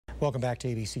Welcome back to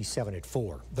ABC-7 at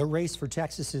 4. The race for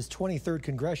Texas's 23rd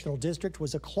congressional district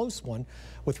was a close one,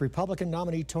 with Republican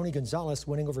nominee Tony Gonzales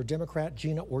winning over Democrat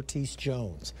Gina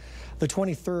Ortiz-Jones. The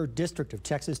 23rd district of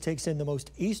Texas takes in the most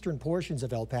eastern portions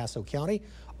of El Paso County,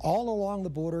 all along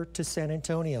the border to San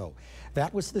Antonio.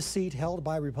 That was the seat held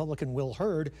by Republican Will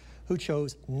Hurd, who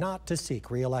chose not to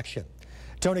seek re-election.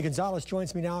 Tony Gonzales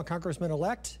joins me now,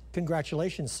 Congressman-elect.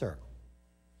 Congratulations, sir.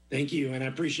 Thank you, and I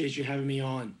appreciate you having me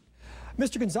on.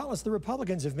 Mr. Gonzales, the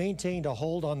Republicans have maintained a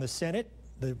hold on the Senate.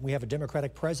 We have a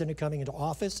Democratic president coming into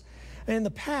office. And in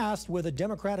the past, with a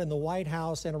Democrat in the White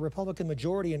House and a Republican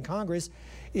majority in Congress,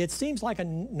 it seems like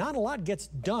not a lot gets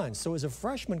done. So as a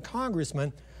freshman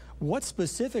congressman, what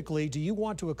specifically do you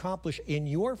want to accomplish in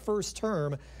your first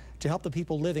term to help the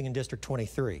people living in District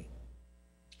 23?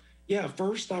 Yeah,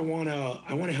 first I want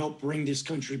to help bring this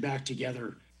country back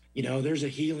together. You know, there's a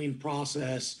healing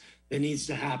process that needs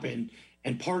to happen.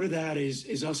 And part of that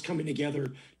is us coming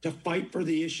together to fight for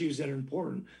the issues that are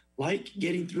important, like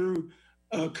getting through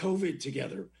COVID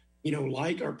together, you know,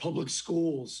 like our public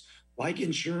schools, like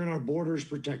ensuring our borders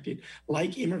protected,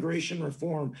 like immigration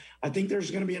reform. I think there's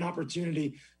going to be an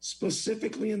opportunity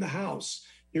specifically in the House.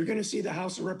 You're going to see the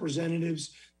House of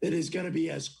Representatives that is going to be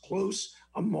as close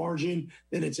a margin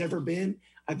than it's ever been.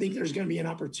 I think there's going to be an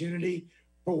opportunity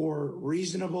for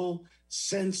reasonable,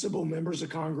 sensible members of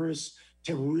Congress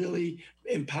to really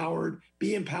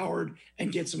be empowered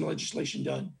and get some legislation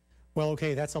done. Well,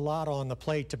 okay, that's a lot on the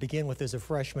plate to begin with as a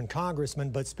freshman congressman,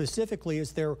 but specifically,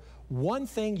 is there one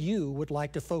thing you would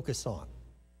like to focus on?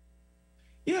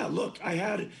 Yeah, look, I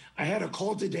had a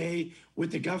call today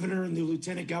with the governor and the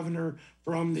lieutenant governor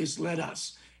from this Let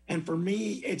Us. And for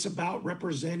me, it's about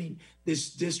representing this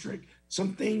district.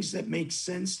 Some things that make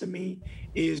sense to me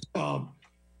is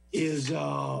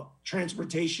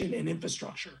transportation and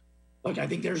infrastructure. Look, I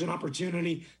think there's an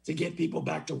opportunity to get people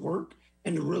back to work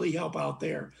and to really help out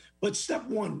there. But step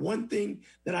one thing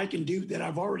that I can do that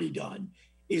I've already done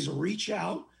is reach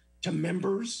out to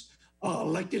members,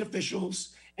 elected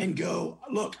officials, and go,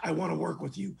 look, I want to work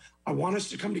with you. I want us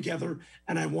to come together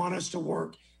and I want us to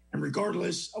work. And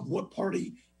regardless of what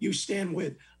party you stand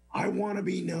with, I want to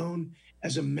be known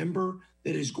as a member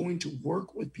that is going to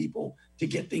work with people to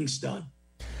get things done.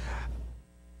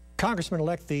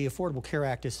 Congressman-elect, the Affordable Care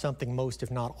Act is something most, if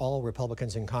not all,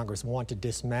 Republicans in Congress want to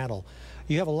dismantle.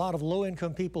 You have a lot of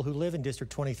low-income people who live in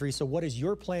District 23, so what is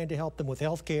your plan to help them with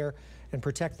health care and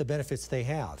protect the benefits they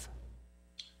have?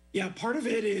 Yeah, part of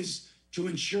it is to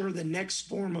ensure the next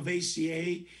form of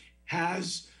ACA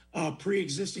has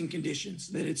pre-existing conditions,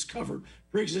 that it's covered.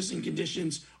 Pre-existing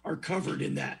conditions are covered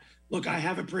in that. Look, I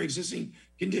have a pre-existing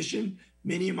condition.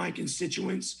 Many of my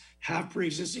constituents have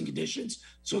pre-existing conditions.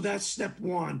 So that's step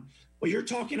one. But you're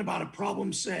talking about a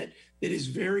problem set that is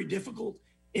very difficult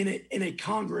in a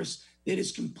Congress that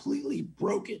is completely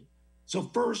broken. So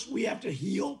first, we have to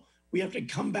heal. We have to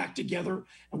come back together,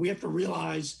 and we have to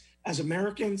realize as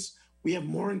Americans, we have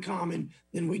more in common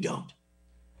than we don't.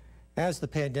 As the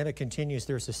pandemic continues,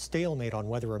 there's a stalemate on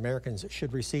whether Americans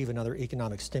should receive another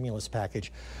economic stimulus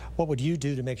package. What would you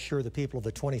do to make sure the people of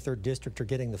the 23rd District are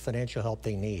getting the financial help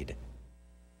they need?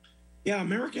 Yeah,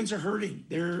 Americans are hurting.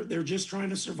 They're just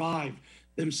trying to survive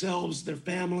themselves, their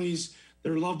families,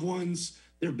 their loved ones,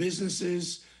 their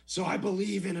businesses. So I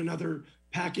believe in another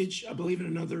package. I believe in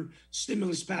another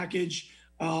stimulus package.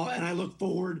 And I look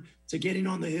forward to getting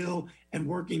on the Hill and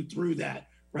working through that,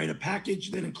 right? A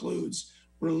package that includes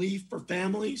relief for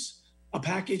families, a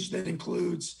package that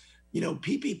includes, you know,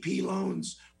 PPP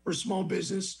loans for small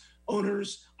business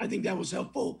owners. I think that was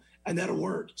helpful and that'll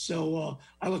work. So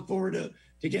I look forward to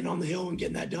getting on the Hill and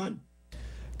getting that done.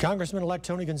 Congressman-elect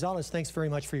Tony Gonzales, thanks very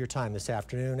much for your time this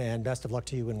afternoon, and best of luck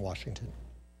to you in Washington.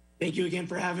 Thank you again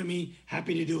for having me.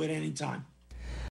 Happy to do it anytime.